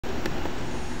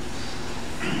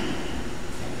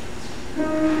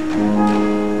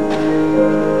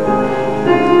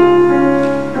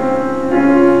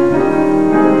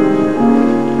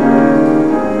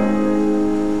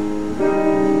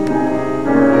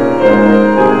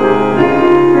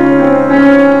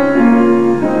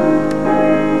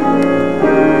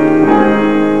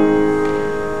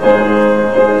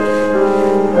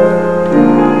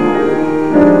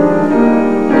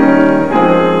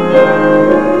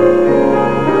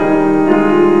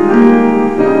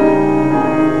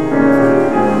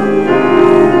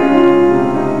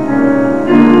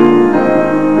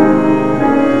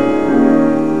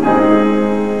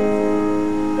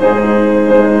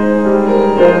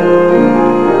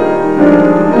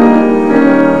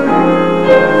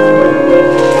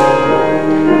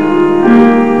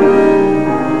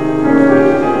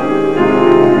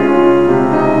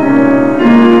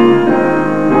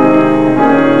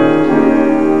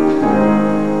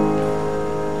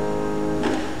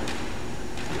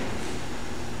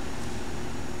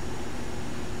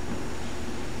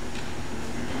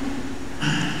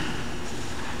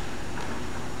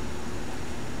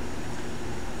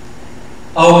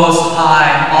O Most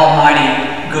High,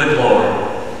 Almighty, good Lord,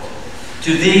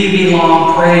 to Thee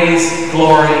belong praise,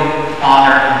 glory,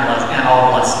 honor, and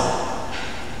all blessing.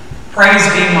 Praise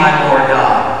be my Lord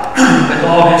God, with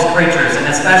all His creatures, and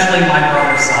especially my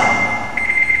brother Son,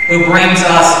 who brings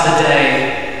us the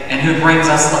day and who brings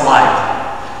us the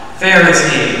light. Fair is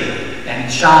He,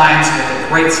 and shines with a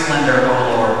great splendor,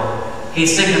 O Lord. He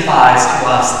signifies to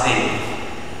us Thee.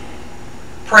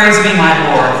 Praise be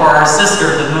my Lord for our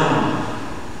sister the moon,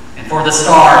 and for the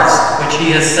stars which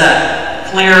He has set,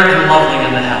 clear and lovely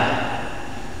in the heaven.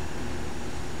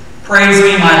 Praise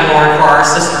be my Lord for our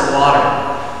sister water,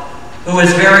 who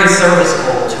is very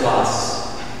serviceable to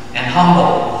us, and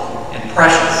humble, and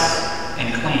precious,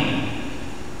 and clean.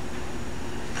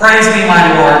 Praise be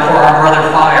my Lord for our brother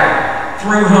fire,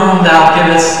 through whom Thou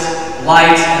givest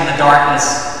light in the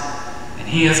darkness, and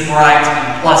he is bright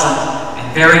and pleasant,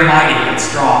 and very mighty and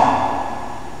strong.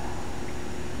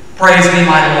 Praise be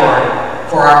my Lord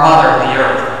for our mother, the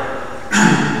earth,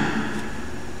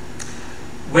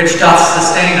 which doth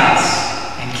sustain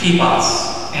us and keep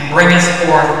us, and bringeth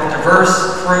forth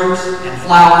diverse fruit and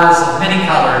flowers of many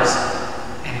colors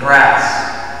and grass.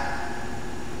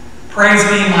 Praise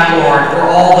be my Lord for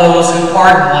all those who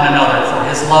pardon one another for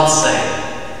His love's sake,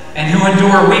 and who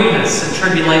endure weakness and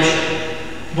tribulation.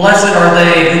 Blessed are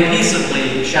they who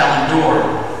peaceably shall endure,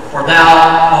 for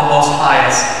Thou, O Most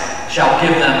Highest, shalt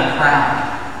give them a crown.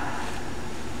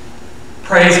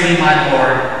 Praise be my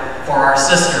Lord for our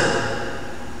sister,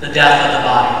 the death of the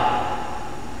body.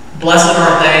 Blessed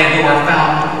are they who are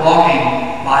found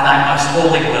walking by Thy most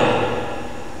holy will.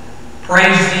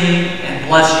 Praise Thee and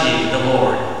bless ye the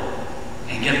Lord,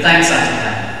 and give thanks unto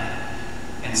Him,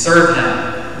 and serve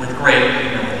Him with great humility.